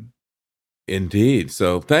to them. Indeed.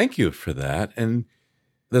 So thank you for that. And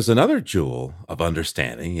there's another jewel of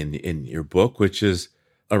understanding in your book, which is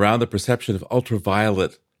around the perception of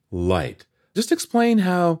ultraviolet light. Just explain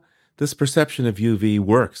how this perception of UV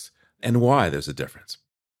works and why there's a difference.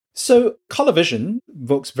 So color vision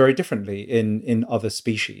works very differently in other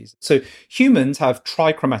species. So humans have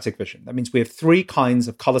trichromatic vision. That means we have 3 kinds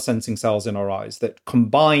of color sensing cells in our eyes that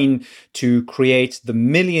combine to create the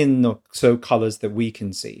million or so colors that we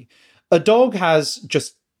can see. A dog has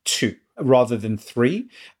just 2 rather than 3.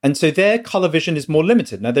 And so their color vision is more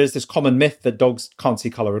limited. Now, there's this common myth that dogs can't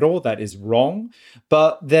see color at all. That is wrong.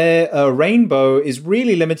 But their rainbow is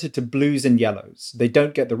really limited to blues and yellows. They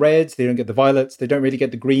don't get the reds, they don't get the violets, they don't really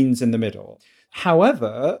get the greens in the middle.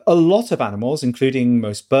 However, a lot of animals, including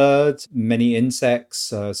most birds, many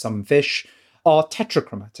insects, some fish, are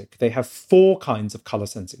tetrachromatic. They have 4 kinds of color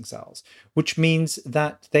sensing cells, which means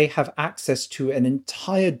that they have access to an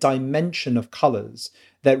entire dimension of colors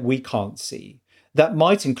that we can't see. That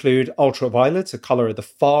might include ultraviolet, a color at the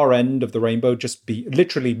far end of the rainbow, just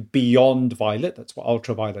literally beyond violet. That's what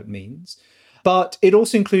ultraviolet means. But it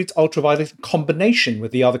also includes ultraviolet in combination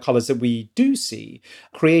with the other colors that we do see,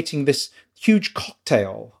 creating this huge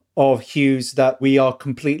cocktail of hues that we are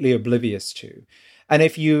completely oblivious to. And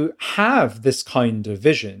if you have this kind of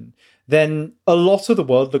vision, then a lot of the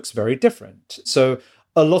world looks very different. So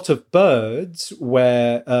a lot of birds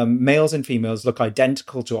where males and females look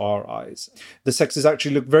identical to our eyes, the sexes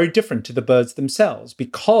actually look very different to the birds themselves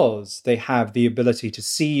because they have the ability to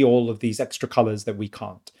see all of these extra colors that we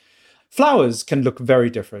can't. Flowers can look very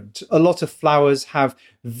different. A lot of flowers have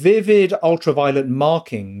vivid ultraviolet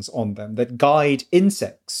markings on them that guide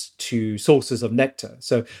insects to sources of nectar.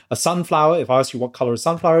 So a sunflower, if I ask you what color a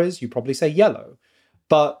sunflower is, you probably say yellow.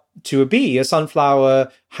 But to a bee, a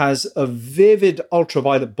sunflower has a vivid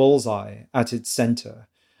ultraviolet bullseye at its center.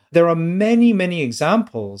 There are many, many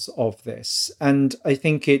examples of this. And I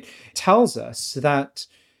think it tells us that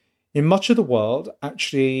in much of the world,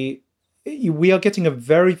 actually, we are getting a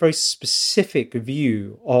very, very specific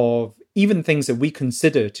view of even things that we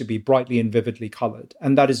consider to be brightly and vividly colored.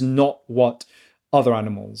 And that is not what other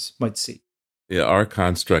animals might see. Yeah, our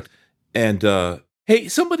construct. And hey,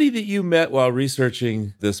 somebody that you met while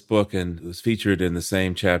researching this book and was featured in the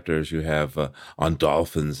same chapters you have on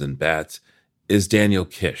dolphins and bats is Daniel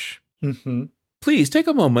Kish. Mm-hmm. Please take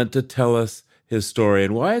a moment to tell us his story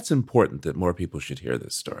and why it's important that more people should hear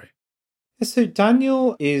this story. So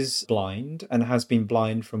Daniel is blind and has been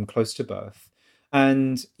blind from close to birth.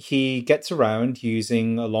 And he gets around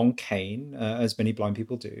using a long cane, as many blind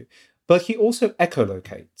people do. But he also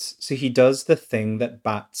echolocates. So he does the thing that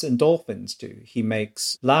bats and dolphins do. He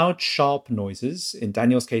makes loud, sharp noises. In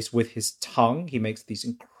Daniel's case, with his tongue. He makes these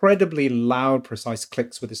incredibly loud, precise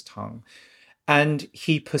clicks with his tongue. And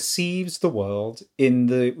he perceives the world in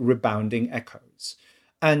the rebounding echoes.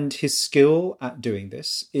 And his skill at doing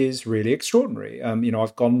this is really extraordinary.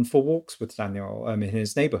 I've gone for walks with Daniel in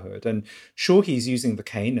his neighborhood, and sure, he's using the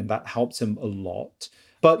cane, and that helps him a lot.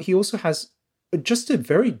 But he also has just a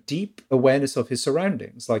very deep awareness of his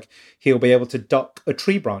surroundings. Like, he'll be able to duck a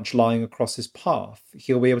tree branch lying across his path.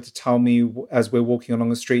 He'll be able to tell me as we're walking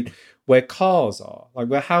along the street where cars are, like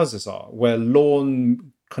where houses are, where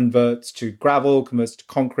lawn converts to gravel, converts to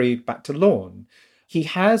concrete, back to lawn. He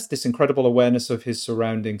has this incredible awareness of his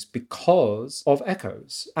surroundings because of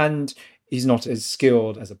echoes. And he's not as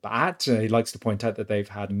skilled as a bat. He likes to point out that they've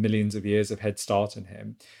had millions of years of head start in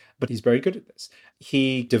him. But he's very good at this.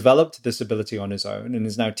 He developed this ability on his own and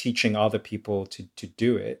is now teaching other people to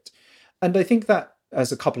do it. And I think that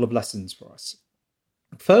has a couple of lessons for us.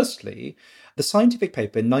 Firstly, the scientific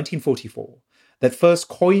paper in 1944 that first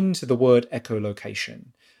coined the word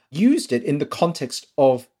echolocation used it in the context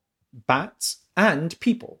of bats and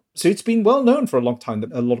people. So it's been well known for a long time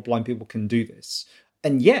that a lot of blind people can do this.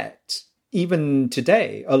 And yet, even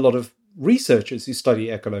today, a lot of researchers who study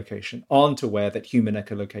echolocation aren't aware that human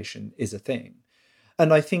echolocation is a thing.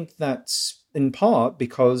 And I think that's in part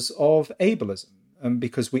because of ableism.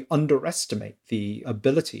 because we underestimate the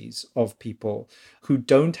abilities of people who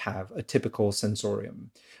don't have a typical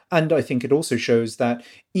sensorium. And I think it also shows that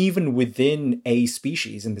even within a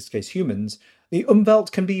species, in this case humans, the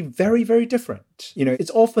Umwelt can be very, very different.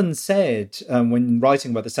 It's often said when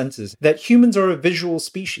writing about the senses that humans are a visual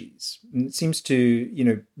species. And it seems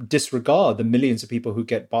to, disregard the millions of people who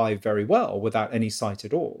get by very well without any sight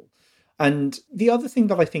at all. And the other thing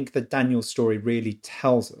that I think that Daniel's story really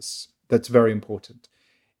tells us that's very important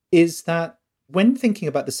is that when thinking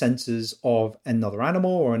about the senses of another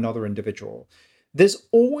animal or another individual, there's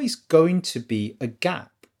always going to be a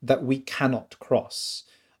gap that we cannot cross.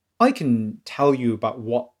 I can tell you about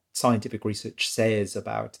what scientific research says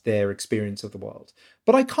about their experience of the world,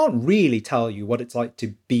 but I can't really tell you what it's like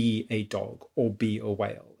to be a dog or be a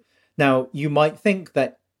whale. Now, you might think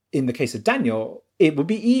that in the case of Daniel, it would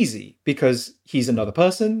be easy because he's another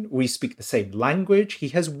person. We speak the same language. He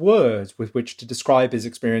has words with which to describe his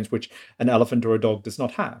experience, which an elephant or a dog does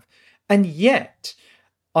not have. And yet,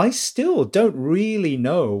 I still don't really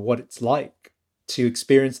know what it's like to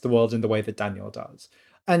experience the world in the way that Daniel does.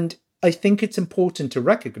 And I think it's important to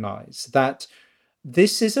recognize that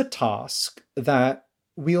this is a task that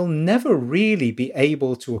we'll never really be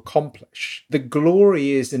able to accomplish. The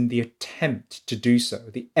glory is in the attempt to do so,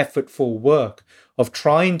 the effortful work of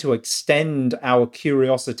trying to extend our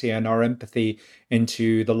curiosity and our empathy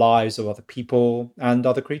into the lives of other people and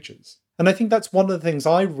other creatures. And I think that's one of the things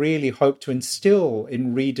I really hope to instill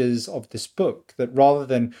in readers of this book, that rather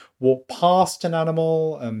than walk past an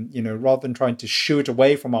animal, rather than trying to shoo it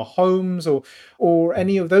away from our homes or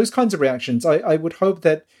any of those kinds of reactions, I would hope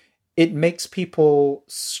that it makes people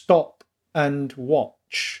stop and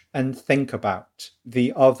watch and think about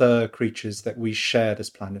the other creatures that we share this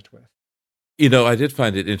planet with. I did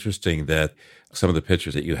find it interesting that some of the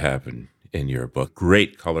pictures that you have in your book,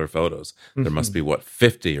 great color photos. There must be,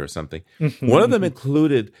 50 or something. One of them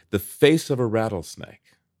included the face of a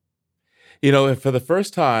rattlesnake. And for the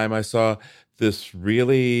first time, I saw this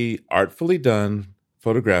really artfully done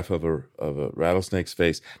photograph of a rattlesnake's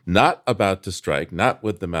face, not about to strike, not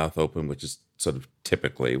with the mouth open, which is sort of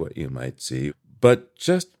typically what you might see, but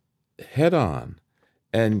just head on.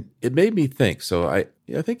 And it made me think. So I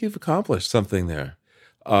think you've accomplished something there.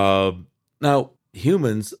 Now,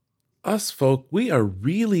 humans, us folk, we are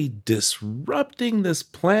really disrupting this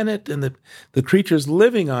planet and the creatures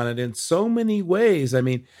living on it in so many ways. I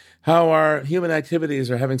mean, how our human activities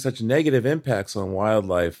are having such negative impacts on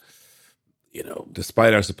wildlife,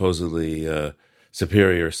 despite our supposedly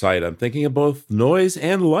superior sight. I'm thinking of both noise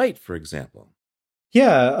and light, for example.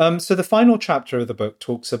 Yeah, so the final chapter of the book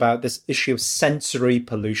talks about this issue of sensory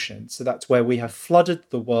pollution. So that's where we have flooded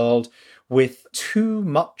the world with too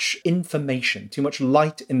much information, too much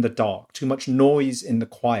light in the dark, too much noise in the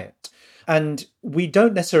quiet. And we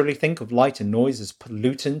don't necessarily think of light and noise as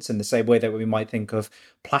pollutants in the same way that we might think of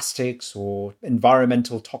plastics or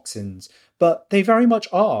environmental toxins, but they very much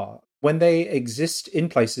are. When they exist in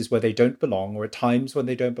places where they don't belong, or at times when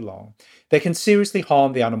they don't belong, they can seriously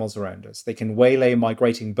harm the animals around us. They can waylay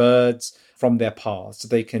migrating birds from their paths.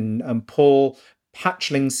 They can pull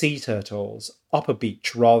hatchling sea turtles up a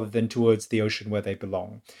beach rather than towards the ocean where they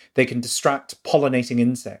belong. They can distract pollinating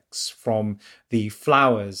insects from the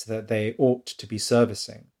flowers that they ought to be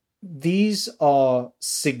servicing. These are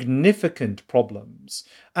significant problems,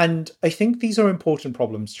 and I think these are important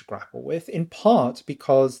problems to grapple with, in part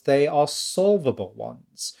because they are solvable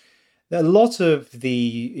ones. A lot of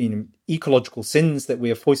the ecological sins that we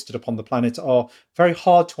have foisted upon the planet are very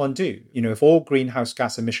hard to undo. If all greenhouse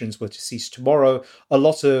gas emissions were to cease tomorrow, a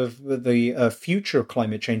lot of the future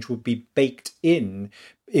climate change would be baked in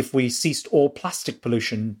if we ceased all plastic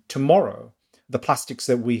pollution tomorrow. The plastics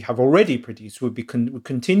that we have already produced would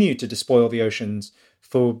continue to despoil the oceans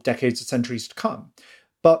for decades and centuries to come.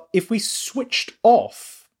 But if we switched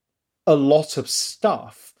off a lot of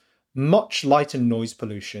stuff, much light and noise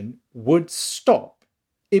pollution would stop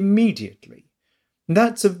immediately.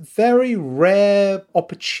 That's a very rare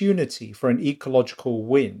opportunity for an ecological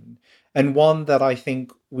win, and one that I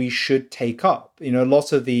think we should take up. A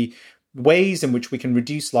lot of the ways in which we can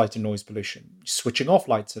reduce light and noise pollution, switching off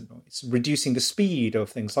lights and noise, reducing the speed of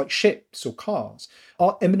things like ships or cars,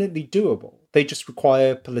 are eminently doable. They just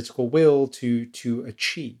require political will to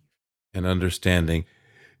achieve. And understanding.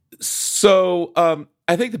 So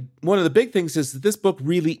I think one of the big things is that this book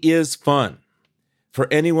really is fun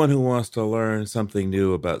for anyone who wants to learn something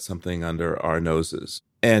new about something under our noses.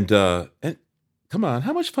 And come on,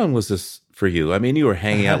 how much fun was this for you? I mean, you were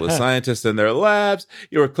hanging out with scientists in their labs.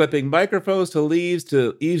 You were clipping microphones to leaves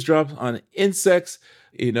to eavesdrop on insects.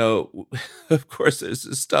 Of course, there's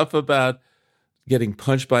this stuff about getting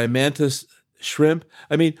punched by a mantis shrimp.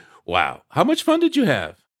 I mean, wow. How much fun did you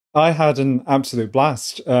have? I had an absolute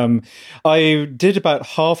blast. I did about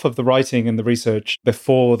half of the writing and the research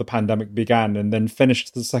before the pandemic began, and then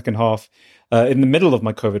finished the second half in the middle of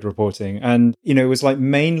my COVID reporting. And, it was like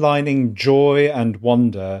mainlining joy and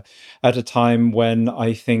wonder at a time when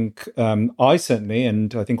I think I certainly,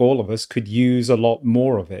 and I think all of us, could use a lot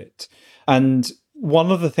more of it. And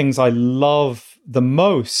one of the things I love the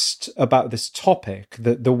most about this topic,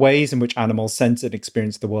 the ways in which animals sense and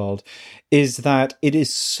experience the world, is that it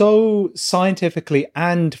is so scientifically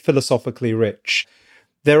and philosophically rich.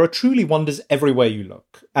 There are truly wonders everywhere you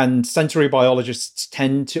look. And sensory biologists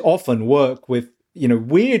tend to often work with,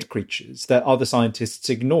 weird creatures that other scientists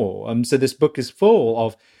ignore. So this book is full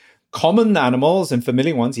of common animals and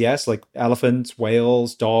familiar ones, yes, like elephants,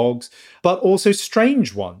 whales, dogs, but also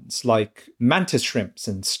strange ones like mantis shrimps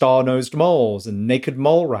and star-nosed moles and naked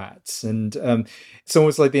mole rats. And it's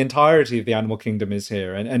almost like the entirety of the animal kingdom is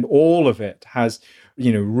here. And all of it has,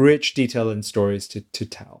 rich detail and stories to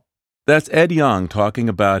tell. That's Ed Young talking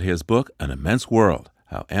about his book, An Immense World,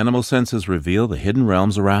 How Animal Senses Reveal the Hidden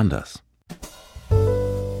Realms Around Us.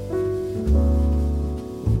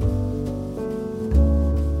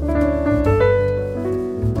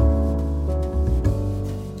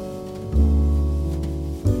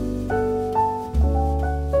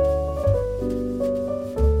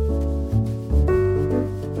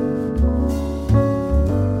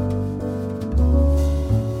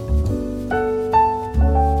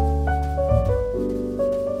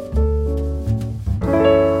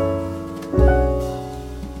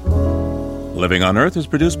 Living on Earth is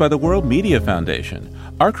produced by the World Media Foundation.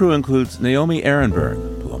 Our crew includes Naomi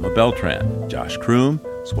Ehrenberg, Paloma Beltran, Josh Kroom,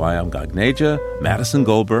 Swayam Gagneja, Madison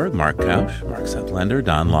Goldberg, Mark Kausch, Mark Settlender,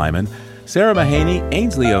 Don Lyman, Sarah Mahaney,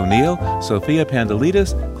 Ainsley O'Neill, Sophia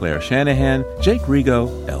Pandelides, Claire Shanahan, Jake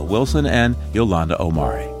Rigo, Elle Wilson, and Yolanda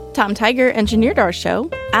Omari. Tom Tiger engineered our show.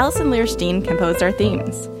 Allison Learstein composed our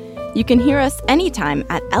themes. You can hear us anytime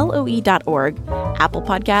at loe.org, Apple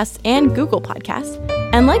Podcasts, and Google Podcasts.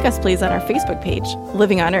 And like us, please, on our Facebook page,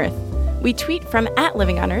 Living on Earth. We tweet from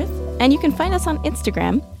 @LivingOnEarth, and you can find us on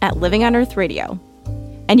Instagram @LivingOnEarthRadio.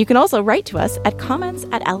 And you can also write to us at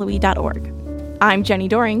comments@loe.org. I'm Jenny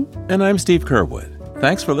Doring. And I'm Steve Kerwood.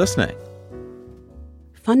 Thanks for listening.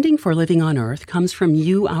 Funding for Living on Earth comes from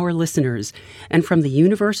you, our listeners, and from the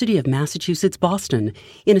University of Massachusetts Boston,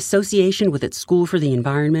 in association with its School for the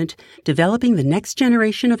Environment, developing the next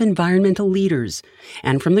generation of environmental leaders,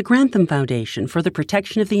 and from the Grantham Foundation for the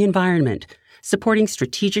Protection of the Environment, supporting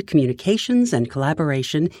strategic communications and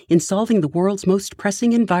collaboration in solving the world's most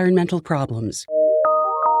pressing environmental problems.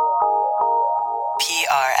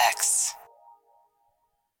 PRX.